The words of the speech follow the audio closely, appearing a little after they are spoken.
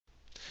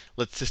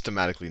let's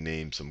systematically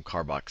name some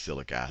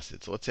carboxylic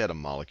acid. So let's say I had a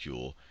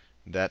molecule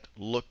that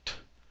looked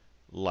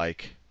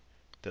like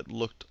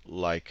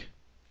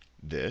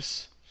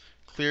this.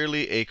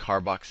 Clearly a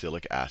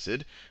carboxylic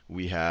acid.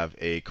 We have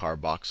a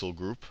carboxyl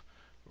group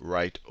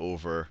right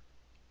over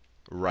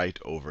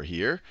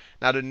here.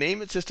 Now, to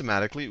name it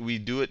systematically, we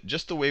do it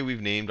just the way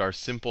we've named our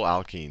simple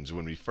alkenes.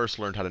 When we first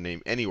learned how to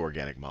name any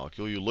organic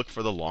molecule, you look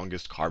for the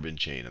longest carbon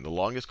chain. And the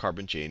longest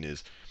carbon chain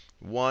is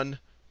 1,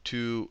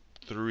 2,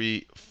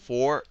 3,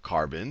 4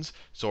 carbons.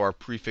 So our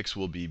prefix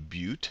will be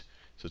but.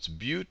 So it's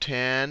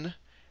butan.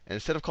 And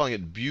instead of calling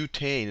it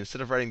butane,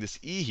 instead of writing this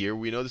E here,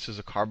 we know this is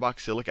a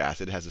carboxylic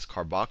acid. It has this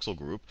carboxyl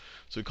group.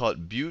 So we call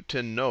it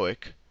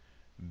butanoic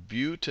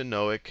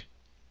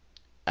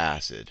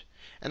acid.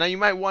 And now you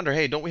might wonder,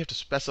 hey, don't we have to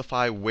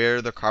specify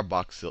where the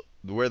carboxyl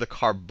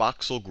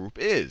group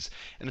is?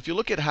 And if you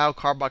look at how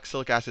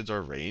carboxylic acids are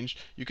arranged,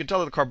 you can tell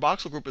that the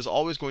carboxyl group is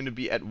always going to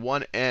be at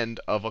one end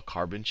of a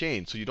carbon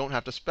chain. So you don't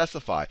have to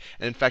specify.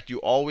 And in fact, you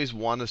always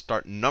want to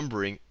start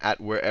numbering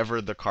at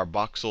wherever the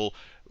carboxyl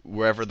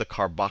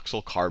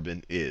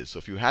carbon is. So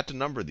if you had to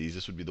number these,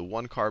 this would be the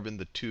 1 carbon,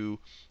 the 2,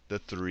 the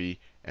 3,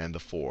 and the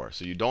 4.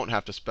 So you don't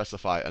have to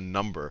specify a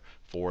number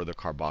for the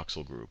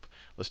carboxyl group.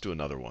 Let's do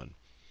another one.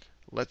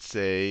 Let's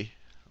say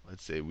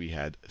we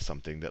had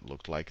something that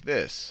looked like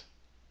this.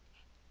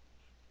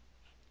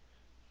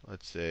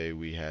 Let's say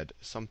we had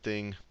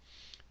something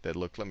that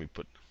looked, let me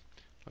put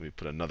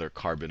another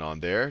carbon on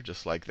there,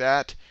 just like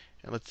that.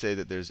 And let's say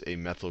that there's a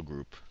methyl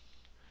group.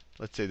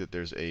 Let's say that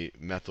there's a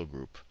methyl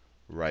group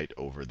right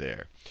over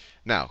there.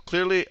 Now,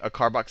 clearly a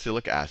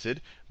carboxylic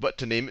acid, but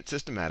to name it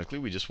systematically,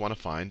 we just want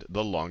to find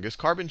the longest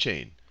carbon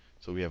chain.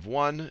 So we have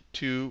 1,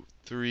 2,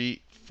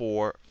 3,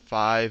 4,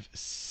 5,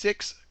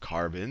 6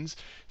 carbons.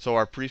 So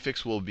our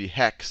prefix will be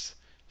hex.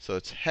 So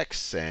it's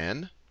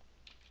hexan.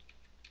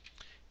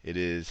 It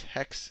is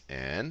hexan.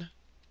 And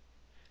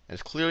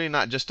it's clearly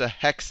not just a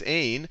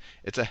hexane.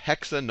 It's a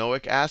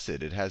hexanoic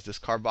acid. It has this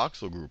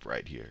carboxyl group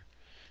right here.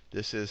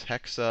 This is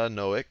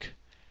hexanoic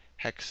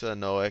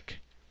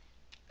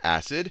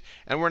acid.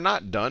 And we're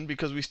not done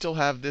because we still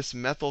have this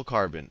methyl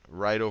carbon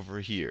right over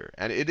here.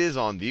 And it is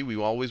on the, we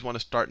always want to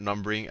start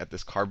numbering at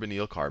this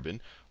carbonyl carbon.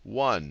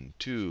 1,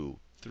 2,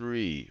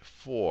 3,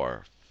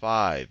 4,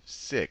 5,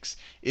 6.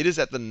 It is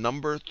at the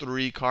number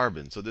 3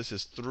 carbon. So this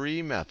is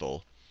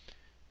 3-methyl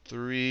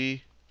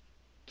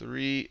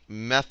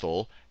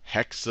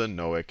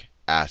hexanoic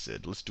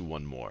acid. Let's do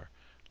one more.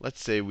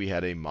 Let's say we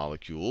had a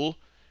molecule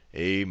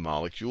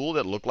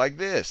that looked like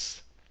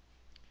this.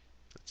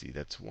 Let's see,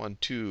 that's 1,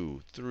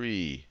 2,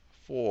 3,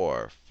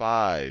 4,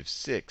 5,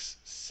 6,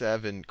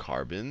 7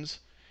 carbons.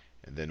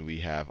 And then we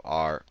have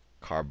our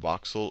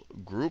carboxyl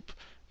group,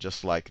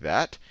 just like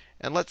that.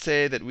 And let's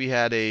say that we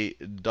had a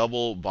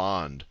double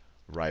bond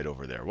right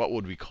over there. What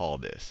would we call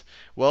this?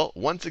 Well,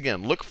 once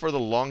again, look for the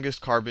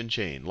longest carbon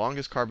chain.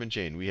 Longest carbon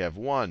chain. We have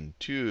 1,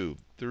 2,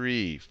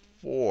 3,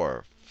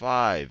 4,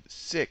 5,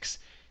 6,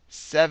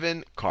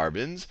 7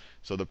 carbons.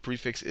 So the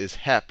prefix is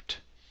hept.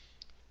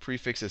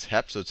 Prefix is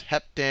hep, so it's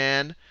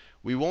heptan.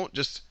 We won't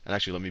just, and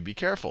actually let me be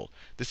careful.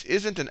 This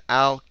isn't an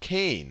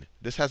alkane.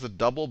 This has a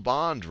double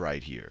bond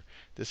right here.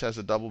 This has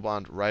a double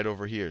bond right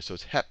over here. So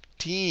it's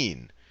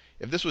heptene.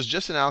 If this was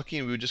just an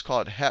alkene, we would just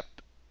call it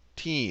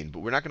heptene.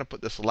 But we're not going to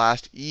put this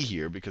last E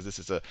here because this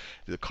is the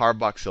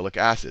carboxylic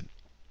acid.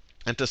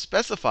 And to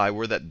specify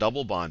where that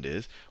double bond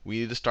is, we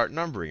need to start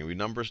numbering. And we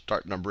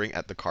start numbering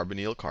at the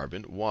carbonyl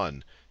carbon.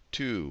 1,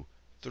 2,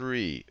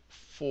 3,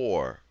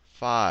 4,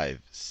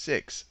 5,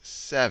 6,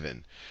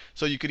 7.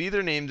 So you could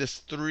either name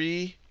this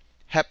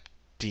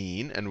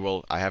 3-heptene,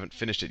 and I haven't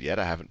finished it yet.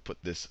 I haven't put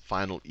this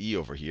final E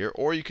over here.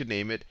 Or you could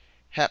name it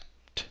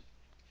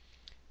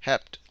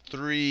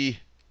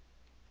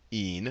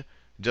hept3ene,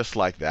 just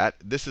like that.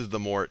 This is the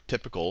more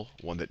typical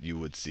one that you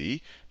would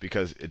see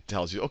because it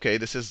tells you, okay,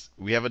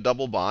 we have a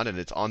double bond and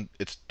it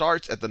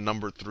starts at the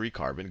number 3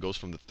 carbon, goes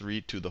from the 3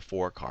 to the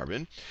 4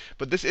 carbon.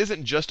 But this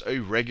isn't just a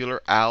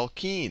regular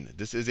alkene.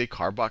 This is a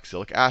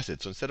carboxylic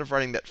acid. So instead of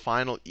writing that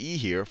final E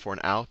here for an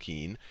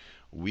alkene,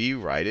 we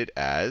write it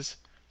as,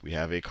 we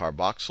have a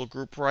carboxyl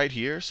group right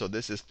here. So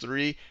this is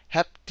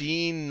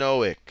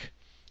 3-heptenoic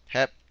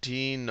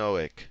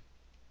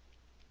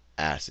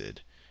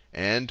acid.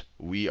 And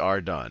we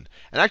are done.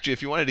 And actually,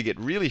 if you wanted to get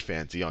really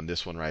fancy on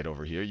this one right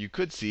over here, you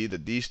could see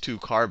that these two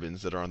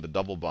carbons that are on the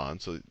double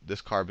bond, so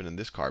this carbon and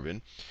this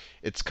carbon,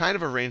 it's kind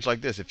of arranged like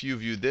this. If you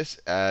view this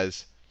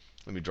as,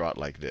 let me draw it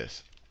like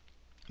this.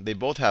 They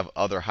both have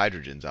other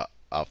hydrogens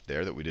out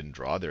there that we didn't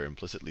draw. They're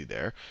implicitly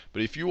there.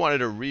 But if you wanted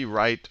to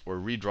rewrite or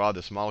redraw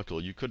this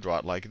molecule, you could draw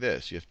it like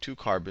this. You have two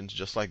carbons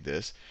just like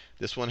this.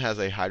 This one has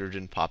a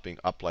hydrogen popping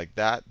up like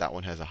that. That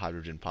one has a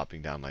hydrogen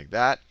popping down like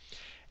that.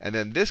 And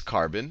then this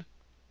carbon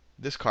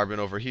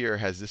over here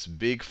has this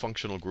big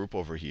functional group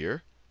over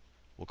here.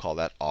 We'll call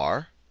that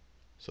R.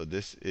 So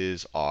this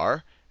is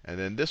R. And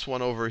then this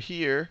one over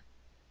here,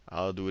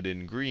 I'll do it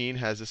in green,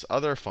 has this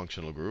other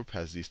functional group,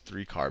 has these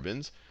 3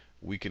 carbons.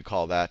 We can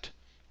call that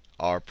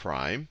R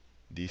prime.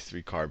 These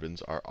 3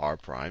 carbons are R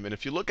prime. And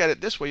if you look at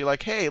it this way, you're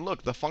like, hey,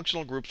 look, the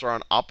functional groups are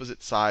on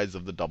opposite sides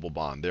of the double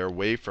bond. They're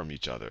away from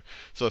each other.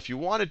 So if you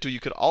wanted to, you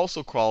could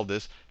also call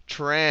this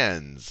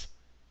trans.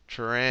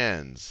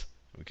 Trans.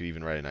 We could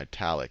even write in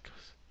italic.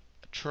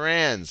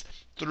 Trans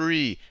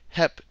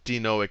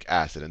 3-heptenoic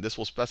acid. And this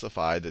will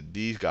specify that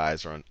these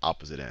guys are on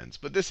opposite ends.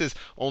 But this is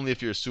only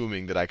if you're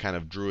assuming that I kind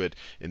of drew it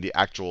in the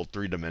actual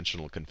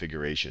 3-dimensional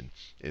configuration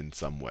in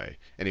some way.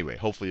 Anyway,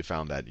 hopefully you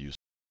found that useful.